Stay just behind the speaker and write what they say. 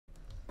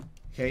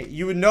Okay,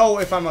 you would know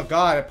if I'm a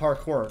god at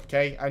parkour.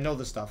 Okay, I know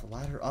this stuff.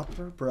 Ladder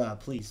upper, bruh,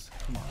 please,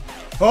 come on.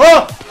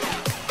 Oh!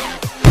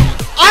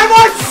 I'm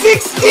on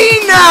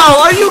 16 now.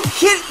 Are you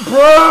kidding,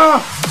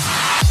 bruh?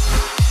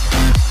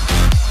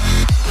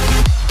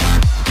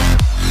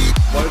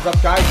 What is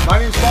up, guys? My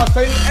name is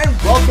FROSTY, and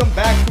welcome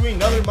back to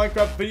another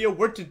Minecraft video.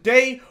 Where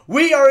today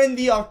we are in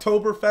the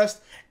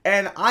Oktoberfest,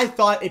 and I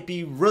thought it'd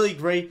be really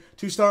great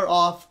to start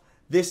off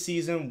this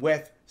season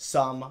with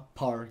some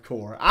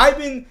parkour. I've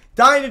been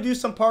dying to do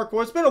some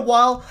parkour. It's been a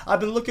while. I've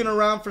been looking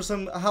around for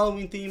some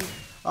Halloween themed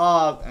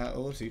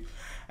let's see,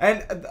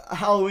 and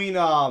Halloween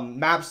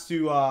maps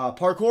to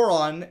parkour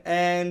on,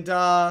 and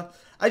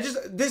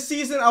this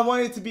season I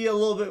wanted it to be a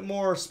little bit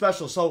more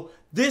special. So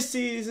this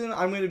season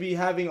I'm going to be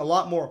having a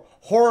lot more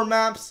horror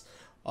maps,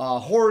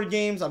 horror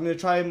games. I'm going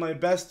to try my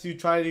best to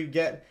try to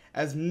get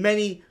as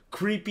many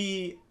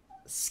creepy,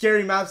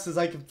 scary maps as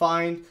I can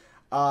find.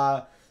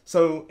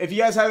 So if you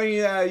guys have any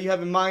you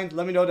have in mind,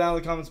 let me know down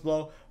in the comments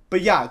below.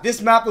 But yeah,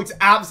 this map looks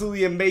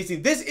absolutely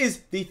amazing. This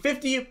is the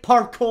 50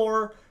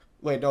 parkour.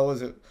 Wait, no, what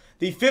was it?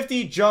 The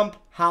 50 jump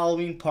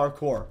Halloween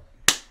parkour.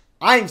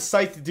 I'm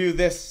psyched to do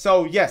this.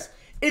 So yes,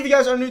 if you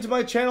guys are new to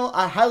my channel,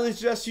 I highly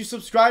suggest you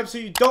subscribe so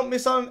you don't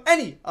miss out on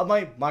any of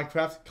my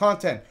Minecraft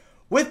content.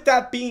 With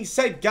that being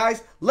said,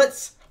 guys,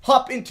 let's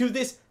hop into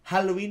this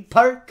Halloween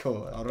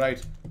parkour.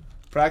 Alright,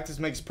 practice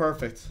makes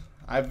perfect.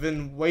 I've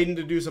been waiting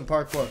to do some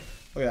parkour.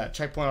 Look at that,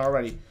 checkpoint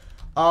already.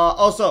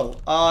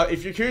 Also,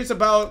 if you're curious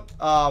about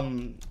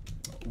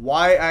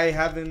why I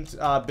haven't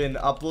been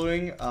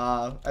uploading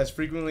as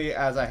frequently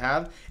as I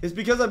have, it's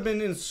because I've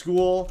been in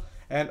school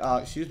and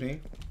excuse me.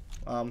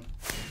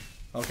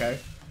 Okay.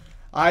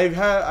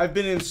 I've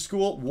been in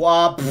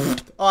school.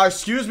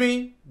 Excuse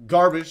me,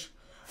 garbage.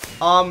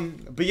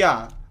 But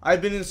yeah,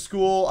 I've been in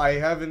school. I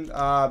haven't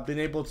been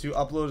able to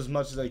upload as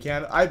much as I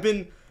can. I've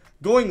been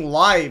going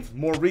live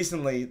more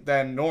recently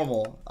than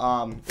normal,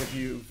 if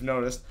you've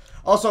noticed.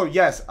 Also,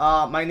 yes,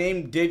 my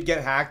name did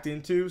get hacked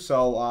into,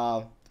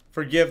 so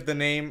forgive the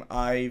name.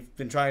 I've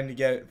been trying to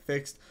get it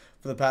fixed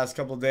for the past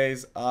couple of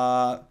days.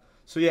 So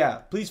yeah,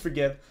 please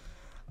forgive.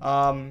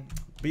 But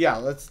yeah,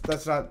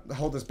 let's not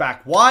hold this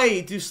back. Why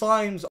do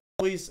slimes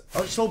always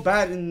are so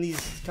bad in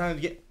these kind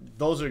of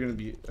those are gonna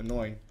be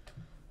annoying.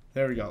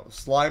 There we go.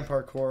 Slime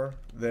parkour.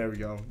 There we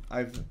go.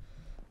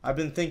 I've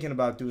been thinking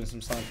about doing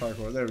some slime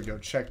parkour. There we go.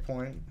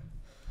 Checkpoint.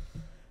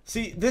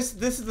 See, this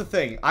is the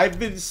thing. I've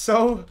been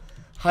so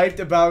hyped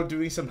about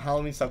doing some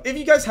Halloween stuff. If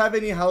you guys have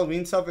any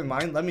Halloween stuff in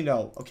mind, let me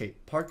know. Okay,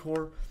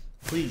 parkour,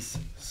 please.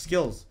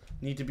 Skills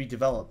need to be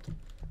developed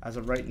as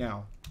of right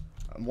now.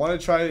 I want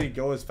to try to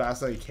go as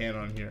fast as I can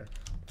on here,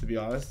 to be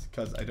honest,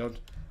 because I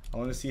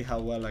want to see how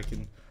well I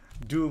can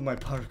do my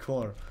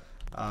parkour.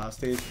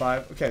 Stage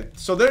 5. Okay,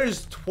 so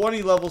there's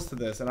 20 levels to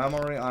this, and I'm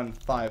already on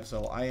 5,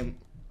 so I am...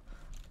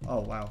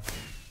 Oh, wow.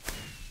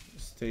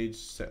 Stage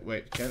set.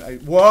 Wait, can I?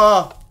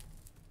 Whoa!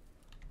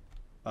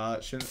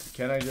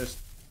 Can't I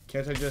just,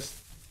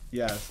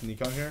 yeah,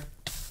 sneak on here?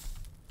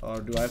 Or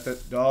do I have to?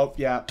 Oh,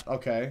 yeah,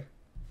 okay.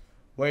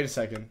 Wait a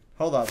second.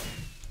 Hold up.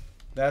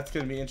 That's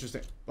gonna be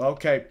interesting.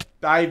 Okay.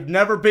 I've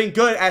never been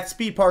good at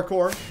speed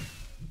parkour.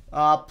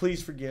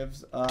 Please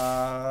forgive. Okay.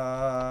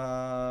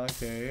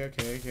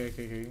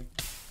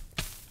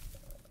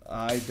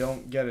 I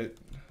don't get it.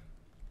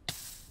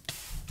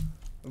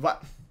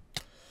 What?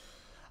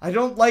 I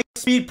don't like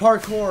speed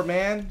parkour,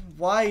 man.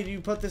 Why do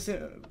you put this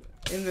in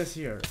this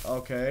here?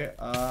 Okay.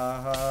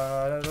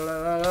 There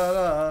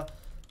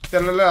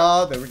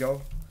we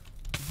go.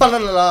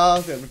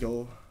 There we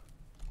go.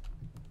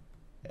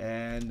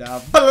 And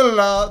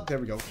there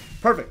we go.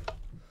 Perfect.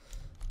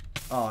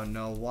 Oh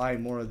no! Why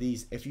more of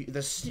these? If you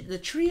the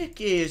trick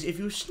is if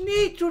you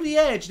sneak to the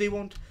edge, they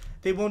won't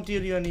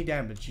deal you any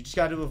damage. You just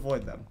got to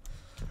avoid them.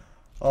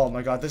 Oh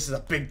my god, this is a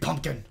big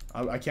pumpkin.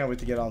 I can't wait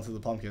to get onto the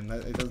pumpkin.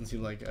 It doesn't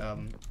seem like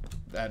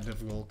that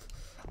difficult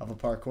of a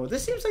parkour.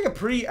 This seems like a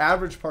pretty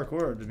average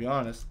parkour, to be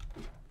honest.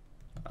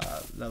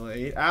 Level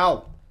 8.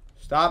 Ow!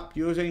 Stop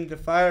using the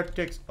fire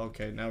ticks.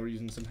 Okay, now we're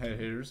using some head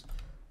hitters.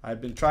 I've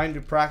been trying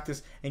to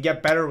practice and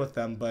get better with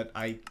them, but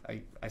I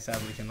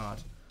sadly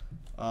cannot.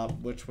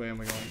 Which way am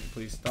I going?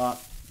 Please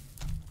stop.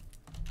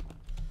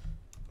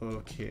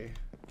 Okay.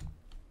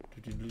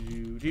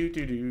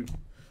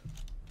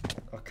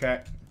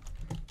 Okay.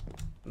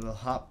 Little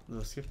hop,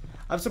 little skip.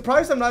 I'm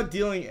surprised I'm not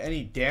dealing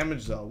any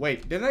damage though.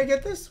 Wait, didn't I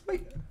get this?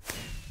 Wait.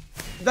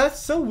 That's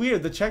so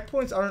weird. The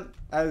checkpoints aren't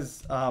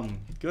as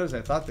good as I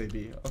thought they'd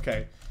be.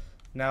 Okay.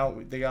 Now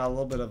they got a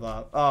little bit of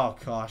a... Oh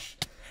gosh.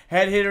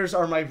 Head hitters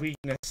are my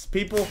weakness.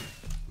 People,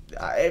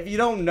 if you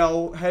don't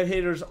know, head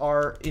hitters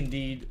are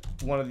indeed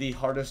one of the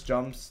hardest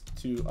jumps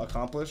to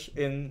accomplish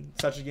in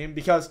such a game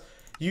because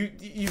you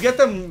get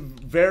them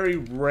very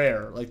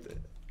rare.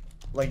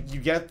 Like you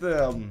get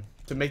them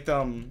to make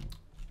them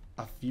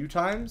a few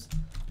times,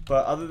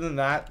 but other than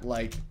that,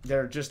 like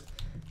they're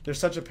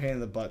such a pain in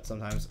the butt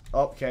sometimes.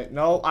 Okay,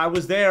 no, I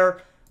was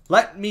there.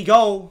 Let me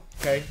go.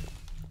 Okay.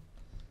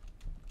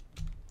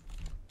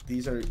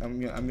 these are, I'm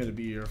gonna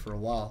be here for a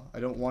while. I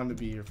don't want to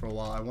be here for a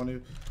while. I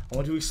want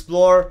to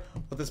explore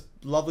what this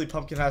lovely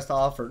pumpkin has to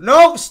offer.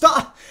 No,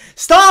 stop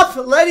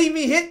letting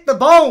me hit the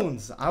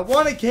bones. I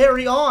want to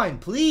carry on,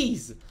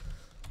 please.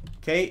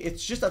 Okay,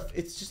 it's just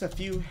a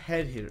few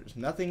head hitters.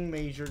 Nothing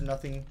major,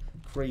 nothing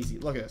crazy.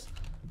 Look at this.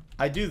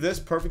 I do this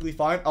perfectly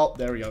fine. Oh,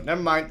 there we go.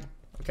 Never mind.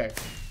 Okay,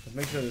 let's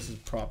make sure this is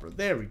proper.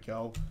 There we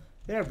go.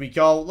 There we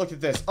go. Look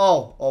at this.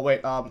 Oh, wait.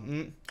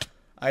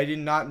 I did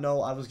not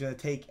know I was gonna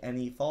take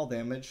any fall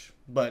damage,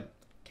 but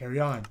carry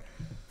on.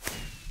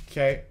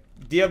 Okay,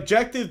 the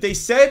objective, they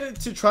said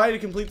to try to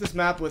complete this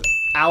map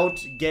without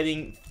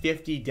getting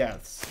 50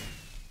 deaths,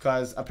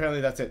 because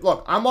apparently that's it.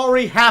 Look, I'm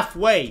already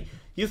halfway.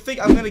 You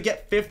think I'm gonna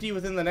get 50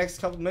 within the next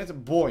couple minutes?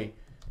 Boy,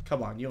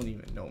 come on, you don't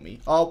even know me.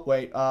 Oh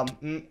wait,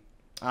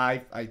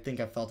 I think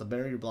I felt a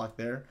barrier block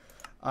there.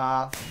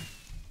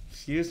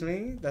 Excuse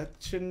me, that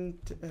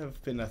shouldn't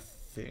have been a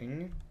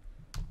thing.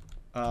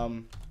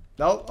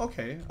 No,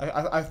 okay.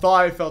 I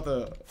thought I felt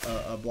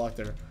a block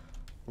there.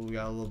 Ooh, we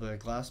got a little bit of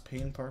glass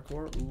pane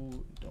parkour.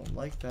 Ooh, don't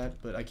like that,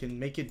 but I can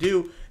make it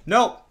do.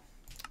 No.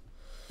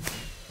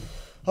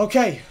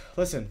 Okay,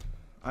 listen.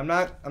 I'm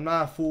not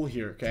a fool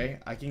here, okay?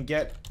 I can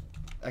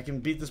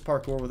beat this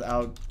parkour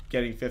without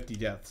getting 50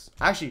 deaths.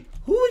 Actually,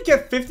 who would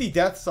get 50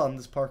 deaths on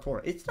this parkour?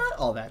 It's not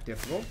all that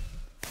difficult.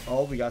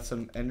 Oh, we got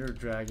some Ender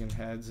Dragon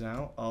heads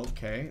now.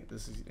 Okay,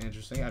 this is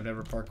interesting. I've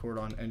never parkoured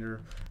on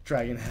Ender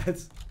Dragon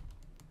heads.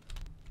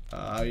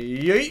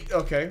 Yeet.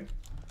 Okay.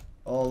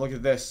 Oh, look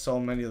at this. So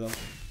many of them.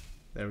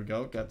 There we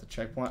go. Got the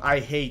checkpoint. I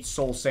hate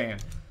Soul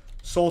Sand.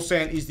 Soul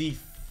Sand is the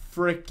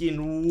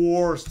freaking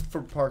worst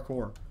for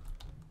parkour.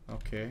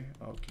 Okay.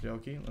 Okie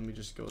dokie. Let me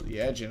just go to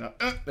the edge and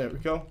there we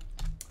go.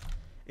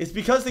 It's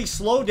because they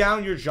slow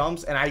down your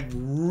jumps, and I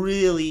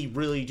really,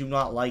 really do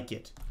not like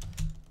it.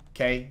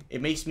 Okay?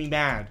 It makes me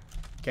mad.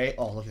 Okay?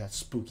 Oh, look at that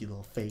spooky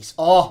little face.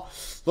 Oh,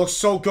 looks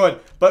so good.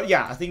 But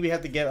yeah, I think we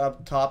have to get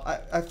up top.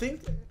 I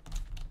think...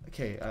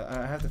 Okay,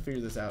 I have to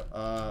figure this out.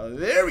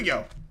 There we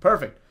go.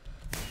 Perfect.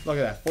 Look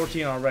at that.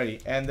 14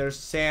 already. And there's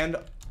sand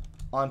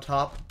on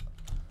top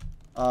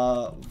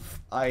of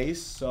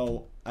ice.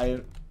 So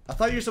I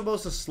thought you're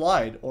supposed to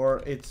slide,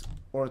 or it's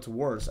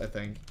worse, I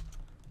think.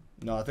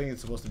 No, I think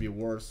it's supposed to be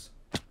worse.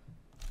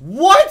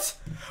 What?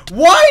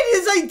 Why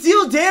does I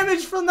deal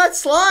damage from that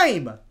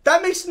slime?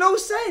 That makes no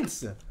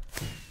sense.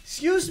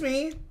 Excuse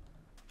me.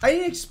 I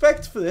didn't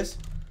expect for this.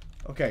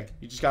 Okay,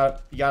 you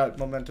got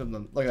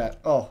momentum. Look at that.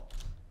 Oh.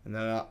 And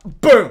then,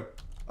 boom!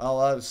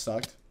 Oh, that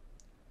sucked.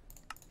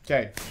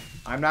 Okay,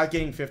 I'm not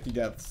getting 50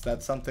 deaths.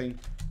 That's something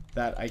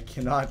that I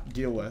cannot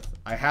deal with.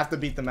 I have to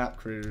beat the map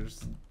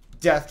creators.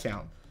 Death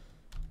count.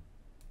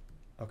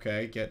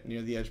 Okay, get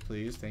near the edge,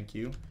 please. Thank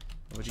you.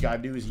 What you gotta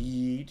do is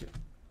yeet.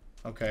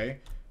 Okay.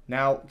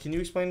 Now, can you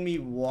explain to me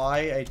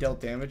why I dealt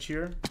damage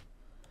here?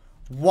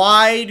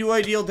 Why do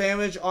I deal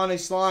damage on a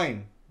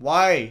slime?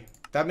 Why?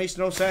 That makes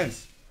no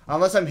sense.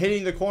 Unless I'm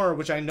hitting the corner,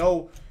 which I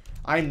know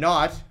I'm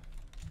not.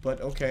 But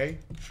okay,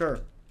 sure.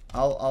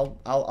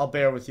 I'll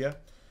bear with you.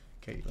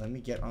 Okay, let me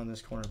get on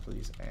this corner,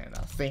 please. And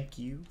thank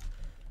you.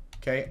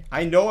 Okay,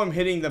 I know I'm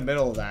hitting the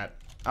middle of that.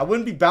 I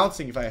wouldn't be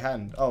bouncing if I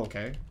hadn't. Oh,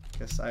 okay.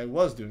 Guess I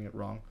was doing it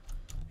wrong.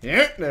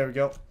 Yeah, there we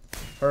go.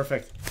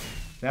 Perfect.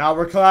 Now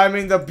we're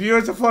climbing the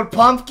beautiful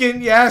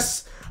pumpkin.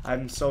 Yes,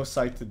 I'm so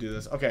psyched to do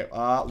this. Okay,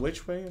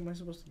 which way am I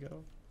supposed to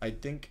go? I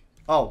think.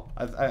 Oh,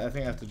 I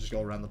think I have to just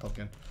go around the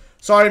pumpkin.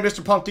 Sorry,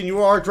 Mr. Pumpkin,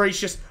 you are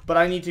gracious, but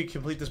I need to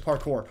complete this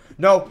parkour.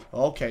 No.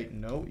 Okay,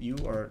 no, you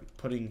are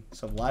putting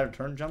some ladder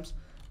turn jumps.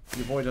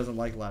 Your boy doesn't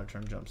like ladder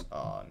turn jumps.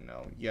 Oh,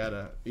 no.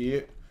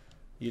 You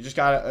just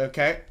gotta,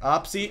 okay.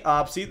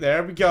 Opsy.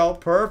 There we go.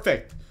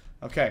 Perfect.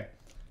 Okay.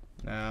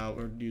 Now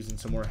we're using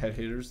some more head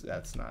hitters.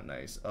 That's not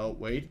nice. Oh,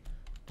 wait.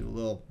 Do a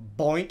little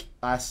boink.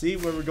 I see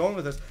where we're going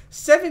with this.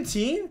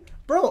 17?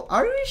 Bro,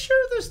 are you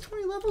sure there's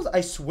 20 levels?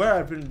 I swear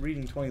I've been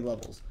reading 20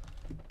 levels.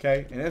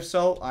 Okay, and if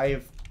so,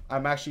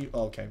 I'm actually,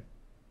 okay.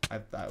 I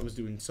was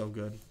doing so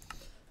good.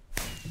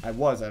 I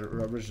was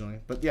originally.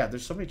 But yeah,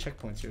 there's so many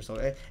checkpoints here, so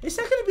it's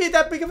not going to be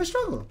that big of a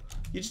struggle.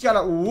 You just got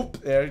to whoop,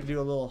 there, do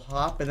a little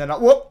hop, and then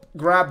whoop,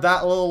 grab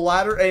that little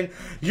ladder, and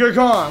you're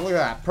gone. Look at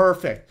that,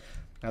 perfect.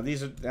 Now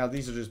these are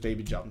just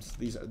baby jumps.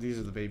 These are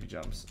the baby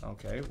jumps.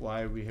 Okay,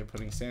 why are we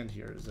putting sand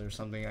here? Is there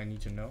something I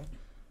need to know?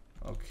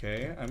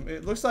 Okay,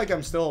 it looks like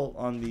I'm still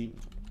on the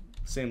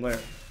same layer.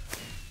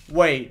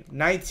 Wait,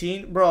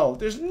 19? Bro,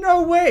 there's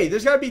no way.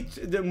 There's got to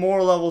be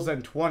more levels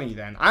than 20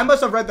 then. I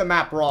must have read the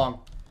map wrong.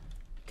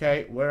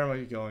 Okay, where am I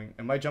going?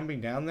 Am I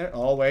jumping down there?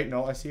 Oh, wait,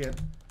 no, I see it.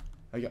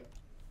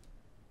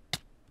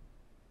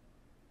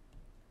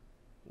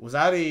 Was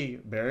that a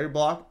barrier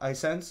block, I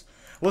sense?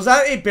 Was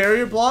that a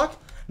barrier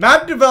block?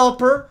 Map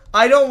developer,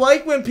 I don't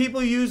like when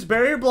people use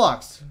barrier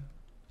blocks.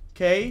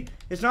 Okay?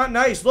 It's not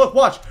nice. Look,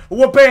 watch.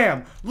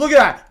 Wha-bam! Look at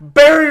that.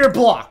 Barrier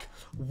block.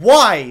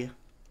 Why?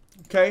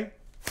 Okay?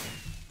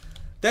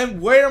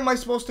 Then where am I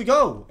supposed to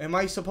go? Am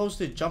I supposed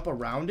to jump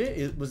around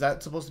it? Was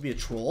that supposed to be a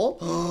troll?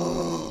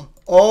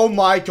 Oh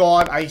my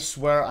god, I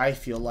swear I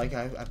feel like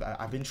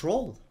I've been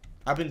trolled.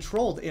 I've been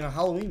trolled in a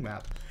Halloween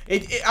map.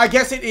 I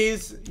guess it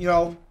is, you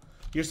know,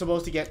 you're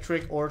supposed to get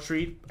trick or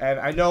treat. And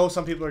I know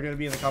some people are going to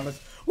be in the comments,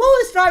 well,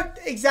 it's not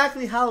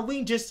exactly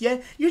Halloween just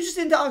yet. You're just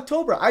into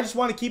October. I just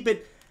want to keep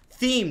it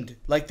themed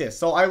like this.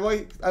 So I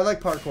like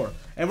parkour.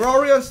 And we're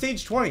already on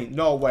stage 20.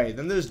 No way.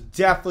 Then there's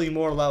definitely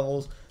more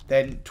levels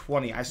than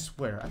 20. I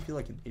swear. I feel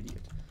like an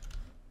idiot.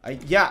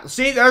 Yeah,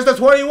 see, there's the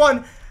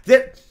 21.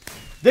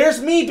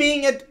 There's me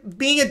being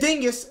a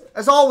dingus.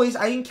 As always,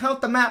 I didn't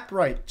count the map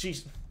right.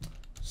 Jeez.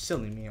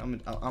 Silly me.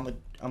 I'm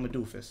a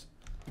doofus.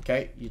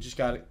 Okay, you just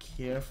gotta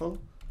careful.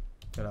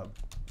 Gotta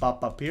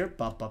bop up here,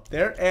 bop up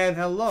there, and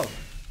hello.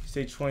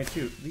 Stage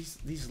 22.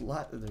 These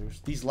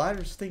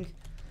ladders think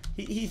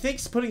he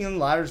thinks putting in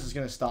ladders is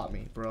gonna stop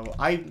me, bro.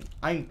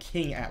 I'm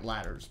king at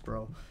ladders,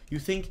 bro. You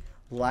think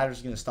ladders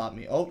is gonna stop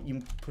me? Oh,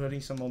 you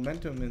putting some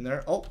momentum in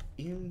there. Oh,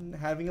 even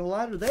having a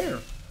ladder there.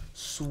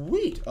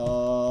 Sweet.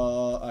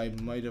 I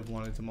might have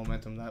wanted to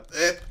momentum that.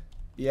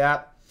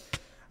 Yeah,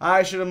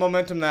 I should have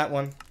momentum that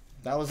one.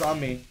 That was on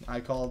me. I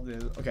called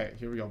it. Okay,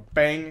 here we go.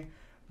 Bang.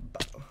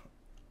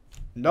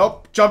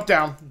 Nope. Jump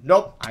down.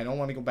 Nope. I don't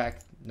want to go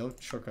back. No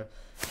shortcut.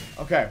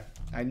 Okay.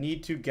 I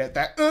need to get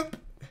that.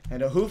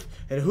 And a hoop.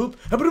 And a hoop.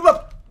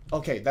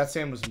 Okay, that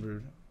sand was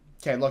rude.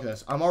 Okay, look at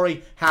this. I'm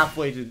already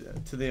halfway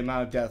to the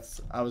amount of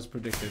deaths I was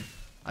predicted.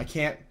 I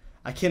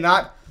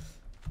cannot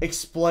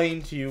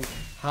explain to you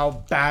how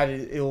bad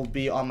it will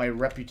be on my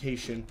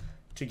reputation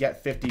to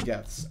get 50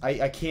 deaths.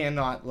 I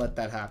cannot let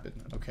that happen.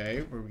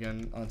 Okay, we're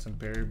getting on some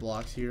barrier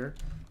blocks here.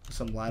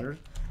 Some ladders.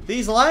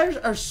 These ladders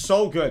are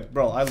so good.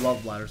 Bro, I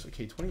love ladders.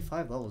 Okay,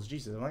 25 levels.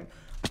 Jesus, am I...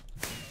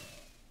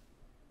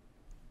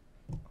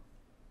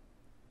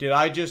 Did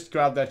I just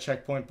grab that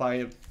checkpoint by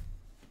it?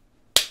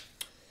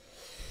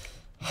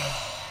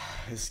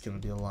 This is gonna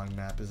be a long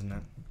map, isn't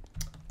it?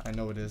 I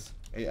know it is.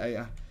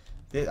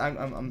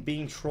 I'm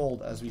being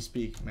trolled as we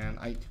speak, man.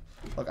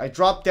 Look, I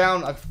dropped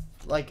down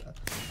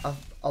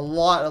a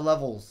lot of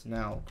levels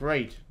now.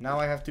 Great. Now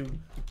I have to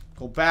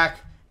go back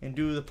and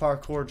do the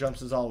parkour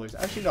jumps as always.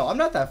 Actually, no, I'm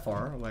not that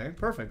far away.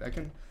 Perfect. I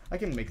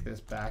can make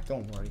this back.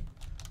 Don't worry.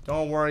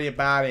 Don't worry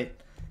about it.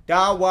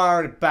 Don't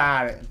worry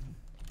about it.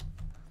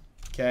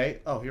 Okay.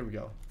 Oh, here we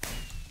go.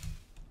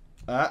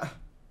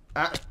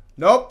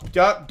 Nope.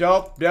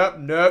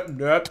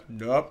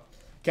 Nope.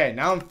 Okay,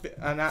 now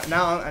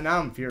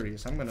I'm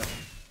furious.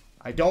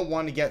 I don't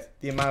want to get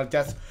the amount of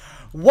deaths.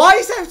 Why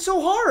is that so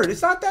hard?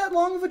 It's not that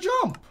long of a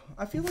jump.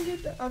 I feel like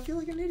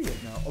an idiot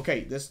now.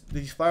 Okay,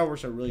 these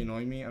fireworks are really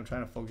annoying me. I'm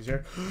trying to focus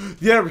here.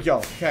 There we go.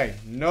 Okay,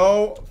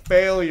 no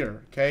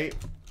failure. Okay,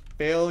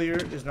 failure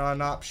is not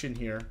an option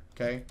here.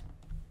 Okay,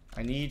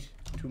 I need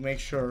to make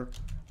sure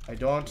I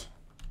don't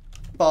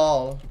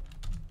fall.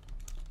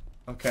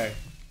 Okay,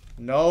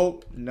 no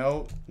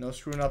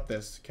screwing up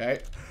this.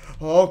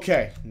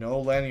 Okay, no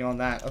landing on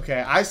that.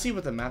 Okay, I see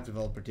what the map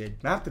developer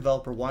did. Map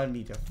developer wanted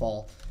me to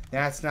fall.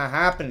 That's not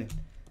happening.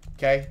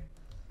 Okay,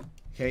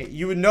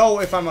 you would know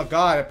if I'm a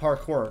god at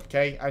parkour.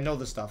 Okay, I know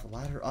this stuff.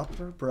 Ladder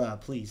upper, bruh,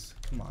 please,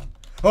 come on.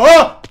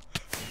 Oh,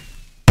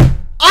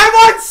 I'm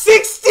on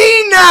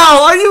 16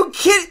 now. Are you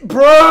kidding,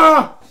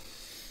 bruh?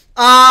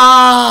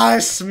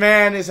 This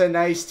man is a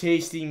nice,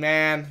 tasty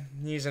man.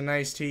 He's a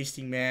nice,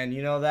 tasty man.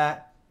 You know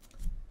that?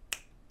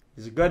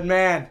 He's a good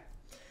man.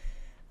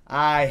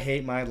 I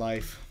hate my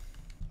life.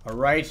 All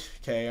right.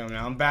 Okay,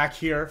 now I'm back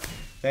here.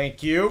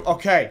 Thank you.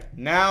 Okay,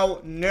 now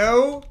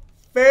no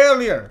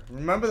failure.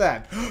 Remember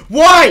that.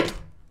 Why?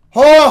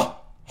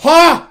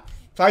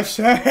 I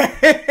said.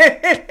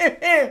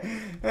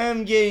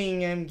 I'm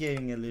getting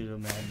a little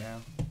mad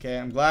now. Okay,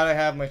 I'm glad I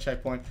have my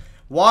checkpoint.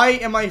 Why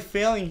am I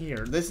failing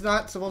here? This is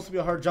not supposed to be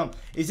a hard jump.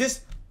 Is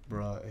this,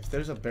 bruh? If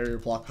there's a barrier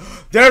block,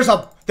 there's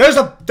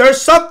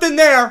something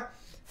there.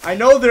 I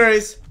know there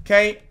is.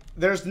 Okay,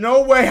 there's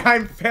no way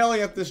I'm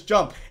failing at this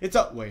jump. It's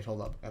a wait.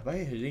 Hold up. Am I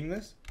hitting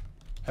this?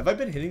 Have I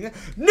been hitting that?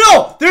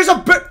 No! There's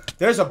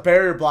a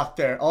barrier block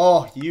there.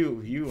 Oh,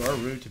 you are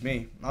rude to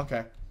me.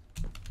 Okay.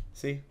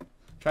 See?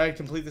 Try to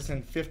complete this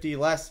in 50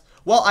 less.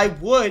 Well, I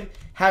would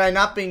had I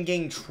not been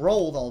getting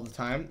trolled all the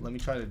time. Let me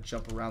try to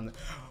jump around the...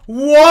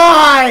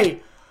 Why?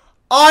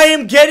 I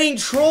am getting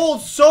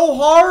trolled so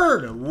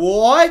hard.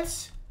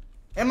 What?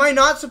 Am I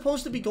not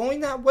supposed to be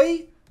going that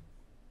way?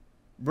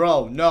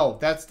 Bro, no.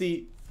 That's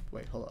the...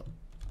 Wait, hold up.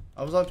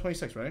 I was on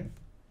 26, right?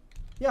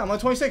 Yeah, I'm on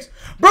 26.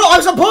 Bro,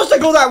 I'm supposed to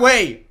go that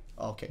way.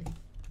 Okay.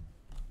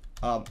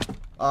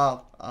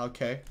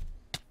 Okay.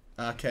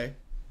 Okay.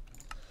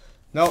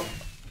 No,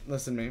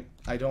 listen to me.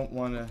 I don't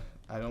want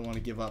to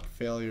give up.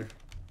 Failure.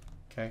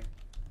 Okay.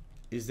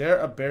 Is there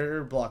a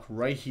barrier block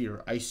right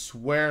here? I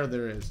swear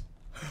there is.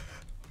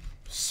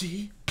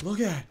 See? Look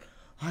at that.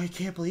 I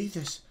can't believe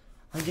this.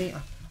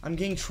 I'm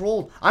getting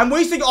trolled. I'm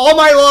wasting all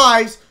my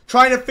lives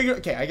trying to figure...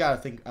 Okay, I gotta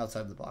think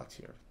outside the box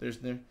here. There's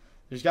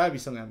gotta be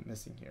something I'm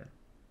missing here.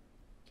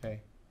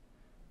 Okay.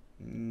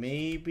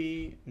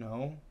 Maybe...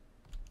 No.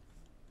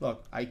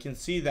 Look, I can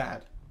see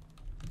that.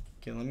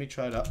 Okay, let me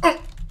try to...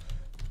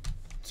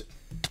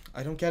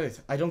 I don't get it.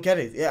 I don't get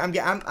it.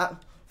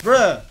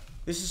 Bruh,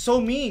 this is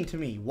so mean to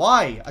me.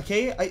 Why?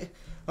 Okay,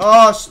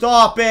 Oh,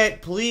 stop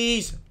it,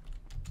 please.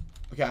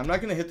 Okay, I'm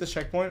not going to hit this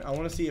checkpoint. I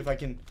want to see if I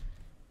can...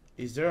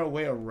 Is there a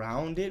way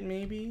around it,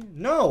 maybe?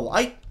 No,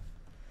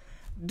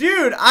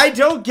 Dude, I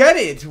don't get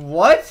it.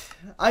 What?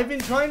 I've been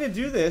trying to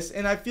do this,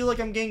 and I feel like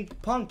I'm getting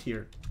punked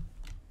here.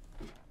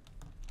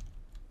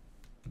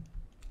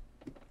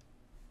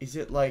 Is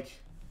it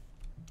like...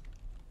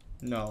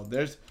 No,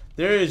 there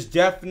is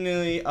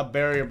definitely a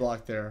barrier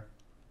block there.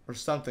 Or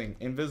something.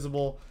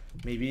 Invisible.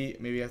 Maybe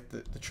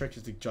the trick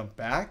is to jump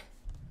back.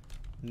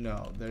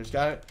 No,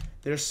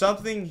 there's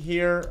something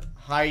here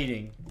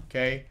hiding,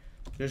 okay?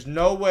 There's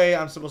no way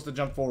I'm supposed to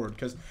jump forward,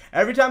 because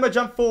every time I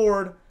jump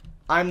forward,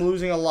 I'm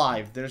losing a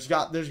life. There's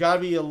got to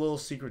be a little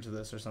secret to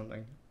this or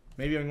something.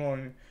 Maybe I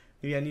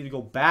need to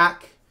go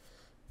back.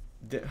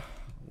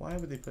 Why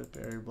would they put a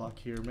barrier block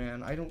here,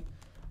 man? I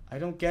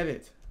don't get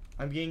it.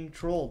 I'm getting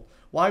trolled.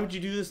 Why would you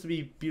do this to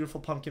me,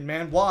 beautiful pumpkin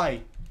man?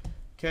 Why?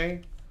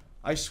 Okay?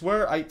 I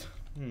swear Let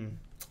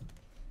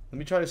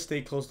me try to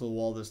stay close to the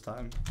wall this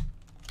time.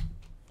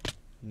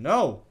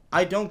 No,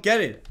 I don't get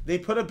it. They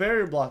put a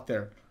barrier block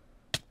there.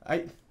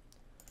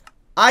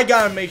 I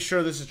gotta make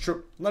sure this is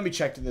true. Let me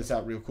check this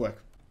out real quick.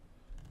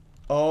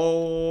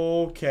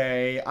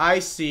 Okay, I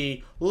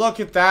see. Look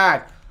at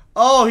that.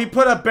 Oh, he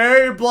put a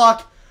barrier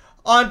block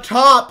on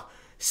top.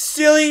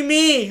 Silly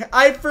me.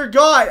 I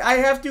forgot. I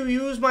have to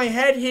use my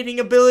head hitting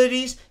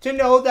abilities to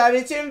know that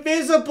it's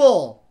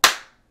invisible.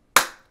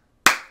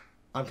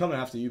 I'm coming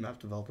after you, map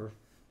developer.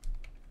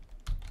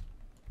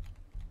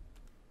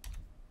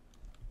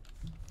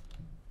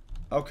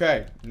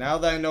 Okay, now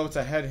that I know it's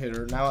a head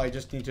hitter, now I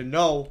just need to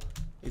know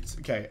it's...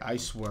 Okay, I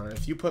swear,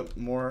 if you put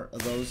more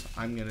of those,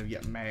 I'm gonna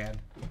get mad.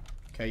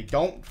 Okay,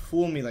 don't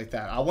fool me like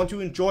that. I want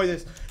to enjoy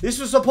this. This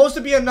was supposed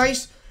to be a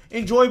nice,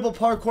 enjoyable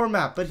parkour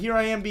map, but here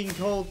I am being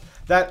told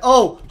that...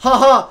 Oh,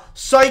 haha,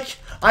 psych!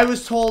 I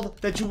was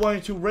told that you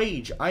wanted to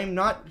rage. I'm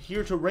not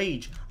here to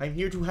rage. I'm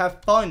here to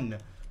have fun.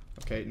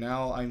 Okay,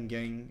 now I'm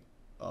getting...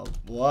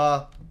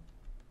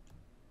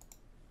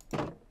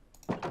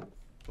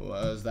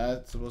 Was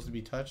that supposed to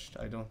be touched?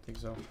 I don't think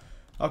so.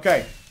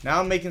 Okay, now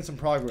I'm making some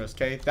progress,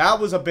 okay? That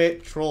was a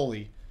bit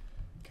trolly.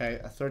 Okay,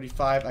 a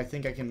 35. I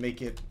think I can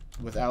make it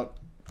without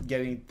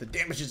getting the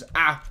damages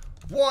I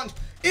want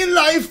in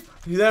life.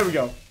 There we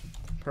go.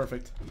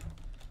 Perfect.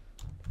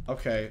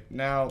 Okay,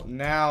 now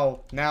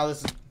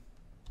this is...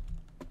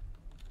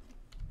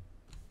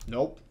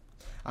 Nope.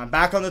 I'm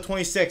back on the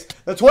 26.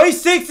 The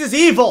 26 is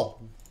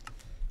evil!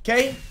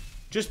 Okay?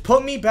 Just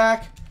put me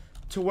back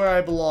to where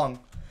I belong.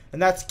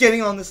 And that's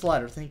getting on this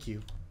ladder. Thank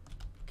you.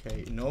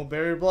 Okay, no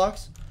barrier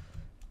blocks.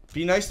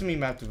 Be nice to me,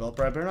 map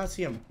developer. I better not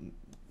see a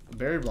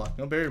barrier block.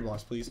 No barrier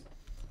blocks, please.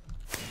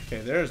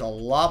 Okay, there's a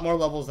lot more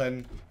levels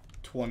than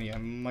 20. I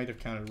might have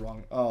counted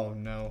wrong. Oh,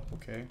 no.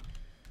 Okay.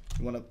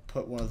 You want to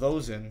put one of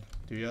those in,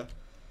 do you?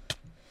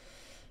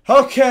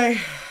 Okay.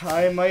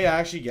 I might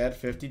actually get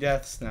 50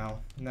 deaths now.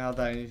 Now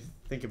that I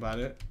think about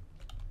it.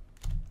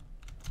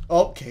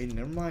 Okay,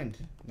 never mind.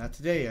 Not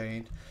today, I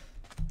ain't.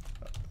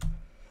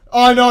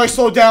 Oh no, I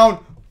slowed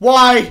down.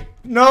 Why?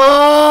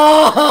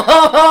 No!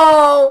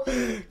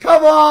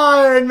 Come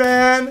on,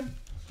 man.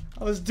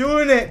 I was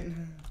doing it.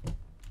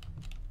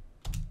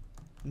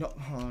 No.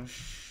 Oh,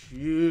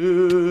 shoot.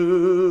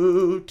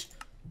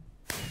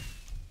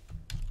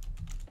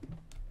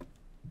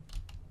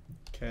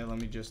 Okay, let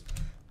me just...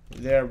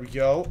 There we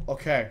go.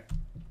 Okay.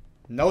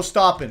 No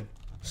stopping.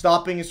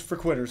 Stopping is for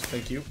quitters.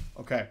 Thank you.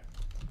 Okay.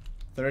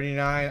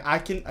 39. I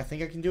think I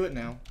can do it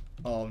now.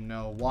 Oh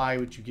no, why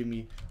would you give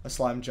me a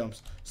slime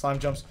jumps? Slime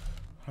jumps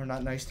are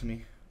not nice to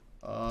me.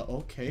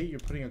 Okay, you're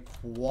putting a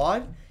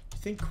quad? You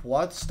think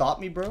quads stop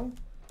me, bro?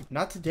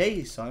 Not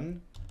today,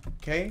 son.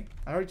 Okay?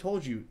 I already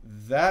told you.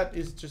 That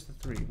is just a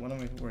 3. What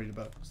am I worried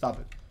about? Stop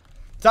it.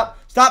 Stop!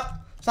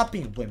 Stop! Stop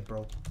being a wimp,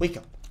 bro. Wake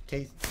up.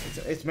 Okay?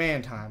 It's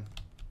man time.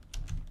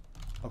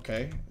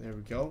 Okay, there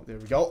we go. There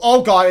we go.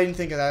 Oh god, I didn't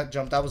think of that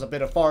jump. That was a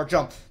bit of far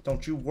jump.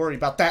 Don't you worry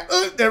about that.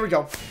 There we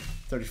go.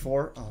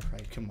 34.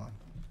 Alright, come on.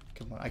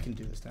 Come on, I can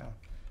do this now.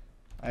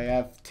 I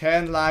have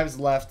 10 lives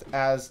left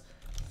as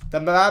the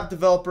map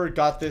developer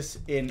got this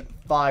in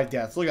 5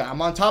 deaths. Look at that.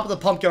 I'm on top of the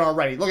pumpkin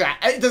already. Look at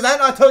that. Does that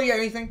not tell you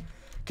anything?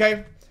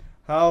 Okay.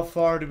 How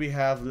far do we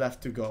have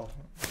left to go?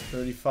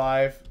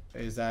 35.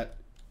 Is that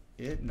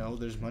it? No,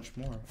 there's much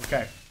more.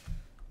 Okay.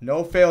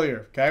 No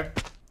failure. Okay.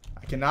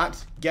 I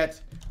cannot get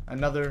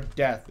another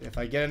death. If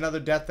I get another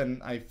death,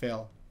 then I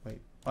fail. Wait,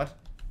 what?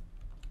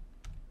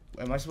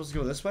 Am I supposed to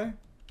go this way?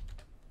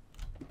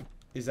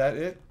 Is that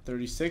it?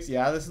 36?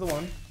 Yeah, this is the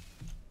one.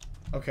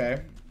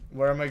 Okay.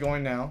 Where am I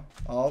going now?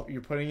 Oh,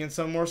 you're putting in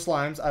some more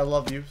slimes. I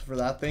love you for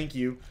that. Thank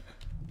you.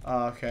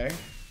 Okay.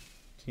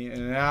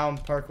 And now I'm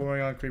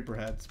parkouring on creeper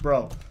heads.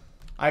 Bro,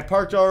 I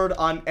parkoured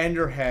on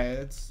ender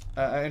heads.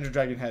 Ender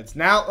dragon heads.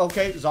 Now,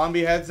 okay,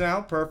 zombie heads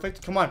now.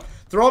 Perfect. Come on.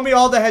 Throw me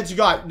all the heads you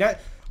got.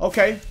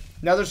 Okay.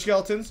 Nether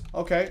skeletons.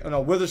 Okay. Oh,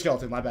 no, wither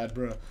skeleton. My bad,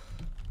 bro.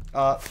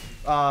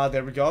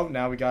 There we go.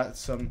 Now we got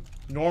some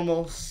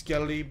normal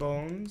skelety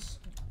bones.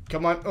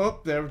 Come on. Oh,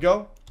 there we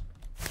go.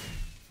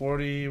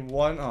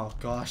 41. Oh,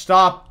 gosh.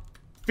 Stop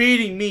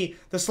feeding me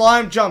the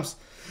slime jumps.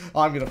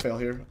 Oh, I'm gonna fail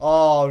here.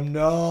 Oh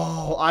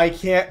no, I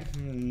can't.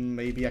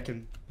 Maybe I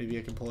can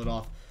pull it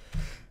off.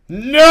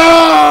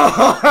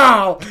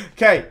 No!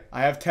 Okay,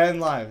 I have 10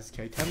 lives.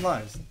 Okay, 10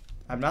 lives.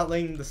 I'm not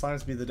letting the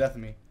slimes be the death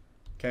of me.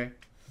 Okay.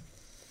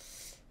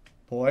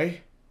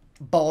 Boy.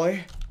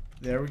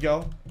 There we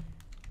go.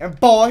 And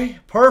boy,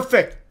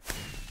 perfect.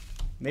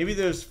 Maybe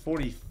there's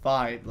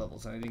 45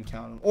 levels and I didn't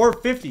count them. Or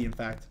 50, in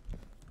fact.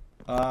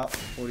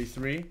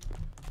 43.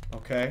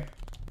 Okay.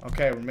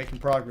 Okay, we're making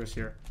progress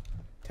here.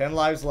 10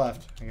 lives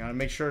left. I gotta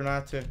make sure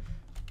not to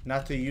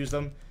use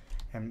them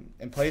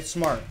and play it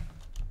smart.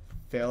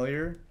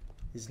 Failure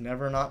is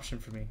never an option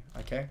for me.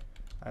 Okay?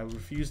 I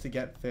refuse to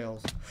get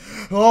fails.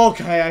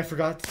 Okay, I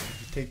forgot to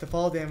take the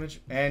fall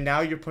damage. And now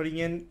you're putting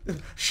in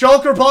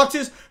shulker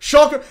boxes.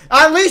 Shulker.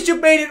 At least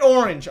you made it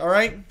orange,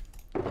 alright?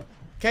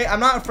 Okay, I'm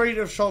not afraid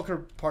of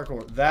shulker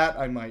parkour. That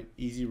I might.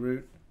 Easy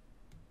route.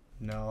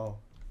 No.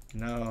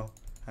 No.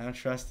 I don't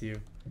trust you.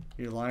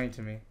 You're lying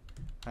to me.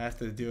 I have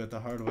to do it the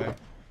hard way.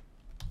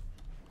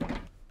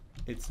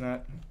 It's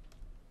not.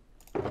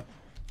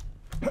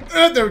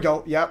 There we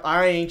go. Yep,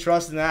 I ain't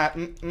trusting that.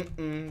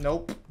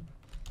 Nope.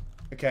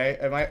 Okay,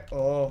 am I?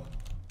 Oh,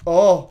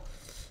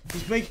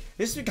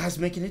 this guy's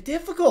making it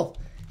difficult.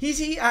 I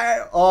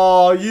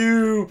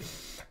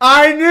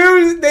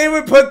knew they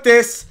would put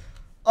this.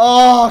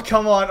 Oh,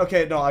 come on.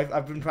 Okay, no,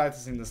 I've been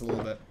practicing this a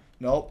little bit.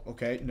 Nope.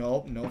 Okay,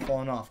 no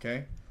falling off.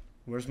 Okay,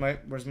 where's my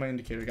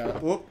indicator? Got a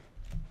whoop.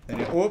 Then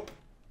you whoop.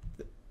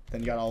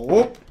 Then you got a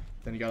whoop.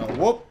 Then you got a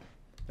whoop.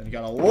 Then you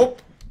got a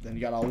whoop. Then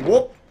you got a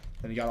whoop.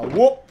 Then you got a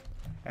whoop.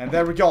 And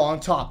there we go on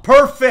top.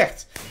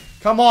 Perfect.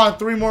 Come on,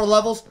 3 more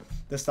levels.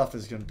 This stuff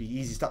is gonna be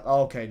easy stuff.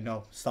 Oh, okay,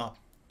 no, stop.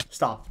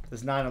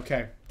 There's 9.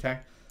 Okay.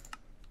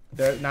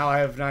 There. Now I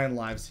have 9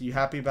 lives. You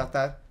happy about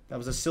that? That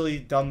was a silly,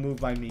 dumb move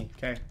by me.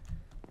 Okay.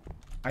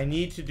 I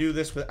need to do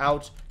this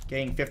without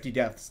getting 50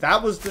 deaths.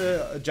 That was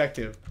the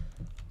objective.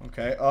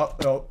 Okay.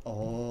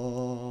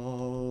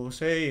 Oh,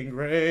 saying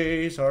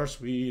grace, our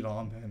sweet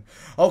amen.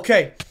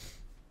 Okay.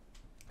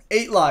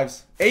 8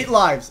 lives. 8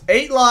 lives.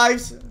 8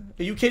 lives.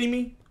 Are you kidding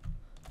me?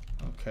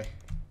 Okay.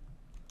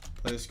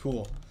 Play this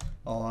cool.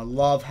 Oh, I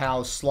love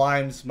how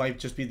slimes might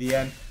just be the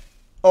end.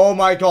 Oh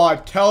my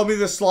god. Tell me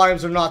the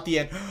slimes are not the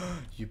end.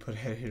 You put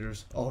head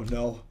hitters. Oh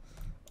no.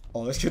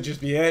 Oh, this could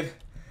just be it.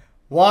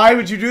 Why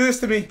would you do this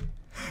to me?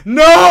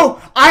 No!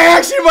 I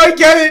actually might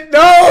get it!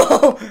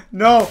 No!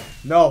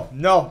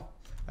 No.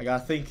 I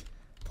gotta think.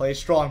 Play it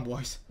strong,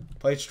 boys.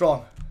 Play it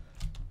strong.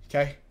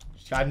 Okay?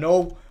 You gotta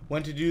know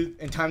when to do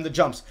and time the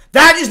jumps.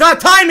 That is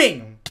not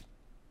timing!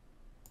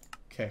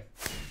 Okay.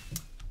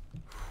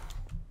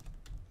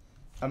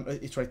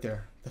 It's right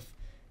there.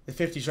 The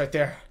 50's right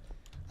there.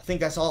 I think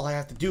that's all I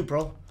have to do,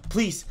 bro.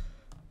 Please.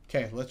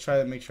 Okay, let's try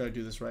to make sure I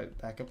do this right.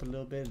 Back up a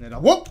little bit, and then a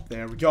whoop.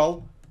 There we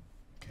go.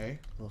 Okay,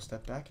 a little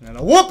step back, and then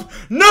a whoop.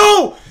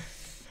 No!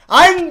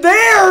 I'm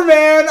there,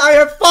 man! I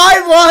have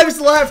 5 lives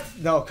left!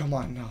 No, come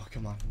on. No,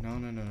 come on. No.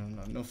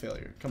 No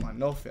failure. Come on,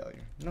 no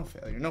failure. No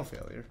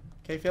failure.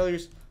 Okay,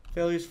 failures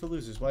for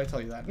losers. Why did I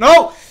tell you that?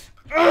 No!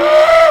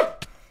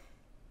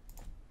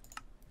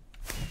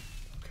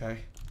 Okay.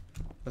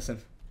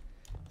 Listen.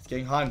 It's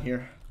getting hot in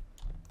here.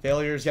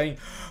 Failure is getting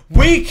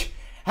weak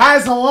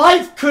as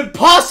life could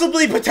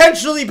possibly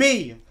potentially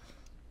be.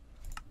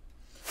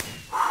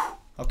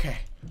 Okay.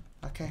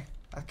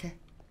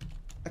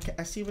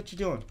 I see what you're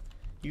doing.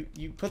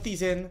 You put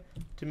these in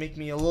to make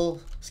me a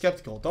little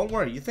skeptical. Don't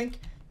worry. You think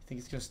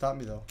it's gonna stop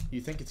me though?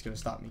 You think it's gonna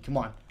stop me? Come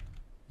on.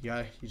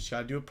 You just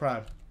gotta do it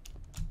proud.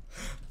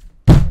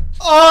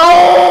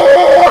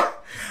 Oh!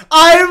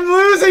 I am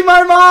losing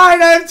my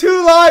mind. I have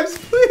 2 lives.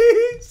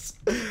 Please.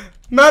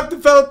 Map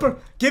developer,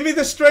 give me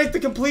the strength to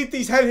complete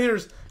these head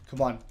hitters.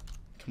 Come on.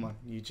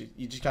 You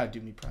just gotta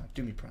do me proud.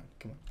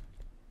 Come on.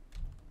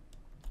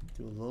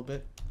 Do a little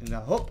bit, and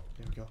now hope.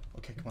 There we go.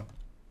 Okay, come on.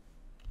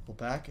 Pull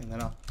back, and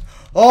then I'll.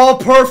 Oh,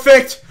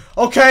 perfect.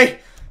 Okay,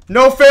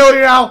 no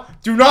failure now.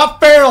 Do not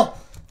fail.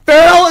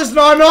 Fail is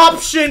not an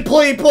option,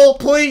 people.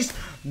 Please.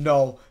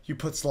 No, you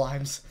put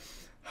slimes.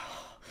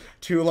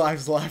 2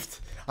 lives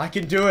left. I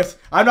can do it.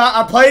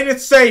 I'm playing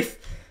it safe.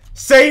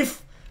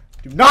 Safe.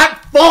 Do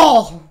not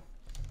fall.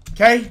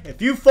 Okay?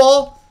 If you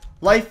fall,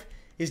 life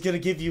is gonna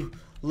give you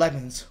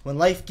lemons. When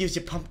life gives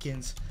you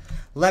pumpkins,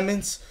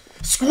 lemons,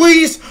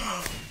 squeeze.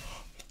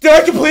 Did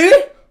I complete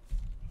it?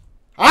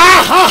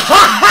 Ah ha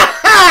ha ha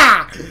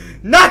ha!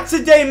 Not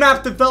today,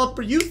 map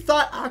developer. You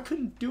thought I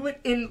couldn't do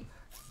it in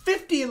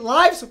 50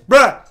 lives?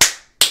 Bruh.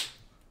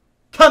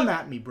 Come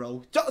at me,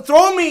 bro.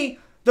 Throw me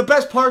the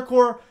best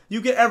parkour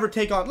you could ever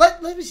take on.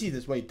 Let me see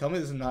this. Wait, tell me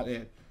this is not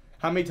it.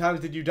 How many times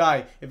did you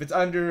die? If it's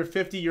under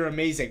 50, you're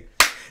amazing.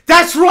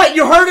 That's right.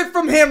 You heard it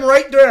from him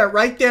right there.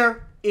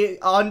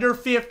 under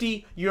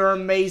 50, you're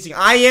amazing.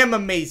 I am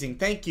amazing.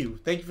 Thank you.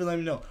 Thank you for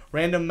letting me know.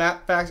 Random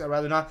map facts, I'd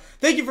rather not.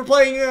 Thank you for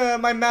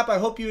playing my map. I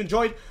hope you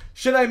enjoyed.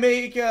 Should I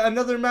make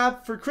another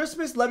map for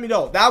Christmas? Let me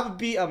know. That would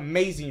be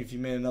amazing if you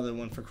made another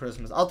one for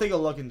Christmas. I'll take a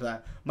look into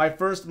that. My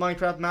first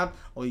Minecraft map.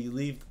 Oh, he's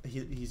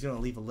going to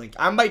leave a link.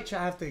 I might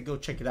have to go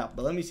check it out.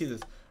 But let me see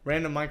this.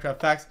 Random Minecraft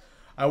facts.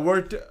 I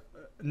worked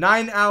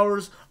 9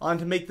 hours on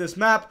to make this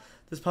map.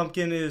 This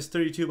pumpkin is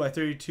 32 by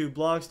 32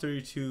 blocks.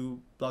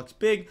 32 blocks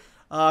big.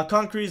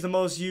 Concrete is the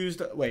most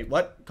used. Wait,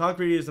 what?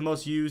 Concrete is the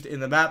most used in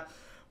the map,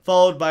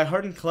 followed by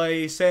hardened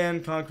clay,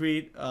 sand,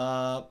 concrete.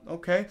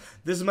 Okay.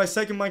 This is my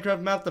second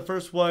Minecraft map. The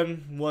first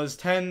one was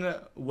 10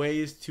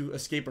 ways to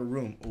escape a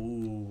room.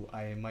 Ooh,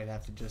 I might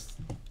have to just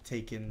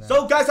take in that.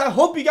 So, guys, I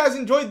hope you guys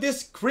enjoyed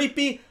this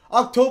creepy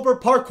October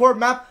parkour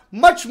map.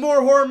 Much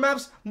more horror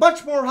maps,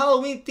 much more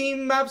Halloween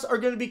themed maps are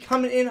going to be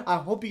coming in. I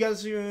hope you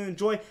guys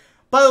enjoy.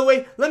 By the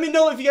way, let me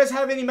know if you guys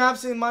have any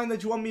maps in mind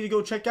that you want me to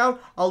go check out.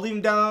 I'll leave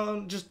them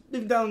down. Just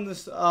leave them down in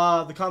this,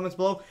 the comments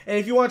below. And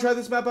if you want to try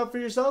this map out for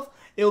yourself,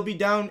 it'll be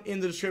down in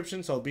the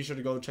description. So be sure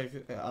to go check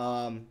it.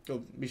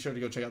 Be sure to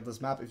go check out this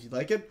map if you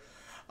like it.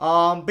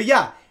 But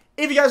yeah,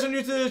 if you guys are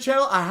new to the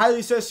channel, I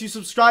highly suggest you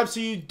subscribe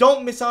so you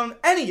don't miss out on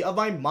any of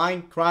my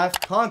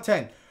Minecraft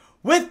content.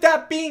 With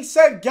that being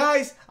said,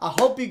 guys, I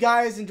hope you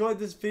guys enjoyed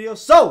this video.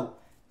 So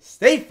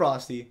stay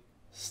frosty.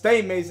 Stay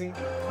amazing.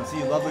 I'll see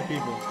you lovely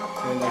people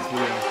in the next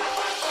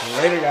video.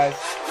 Later,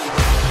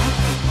 guys.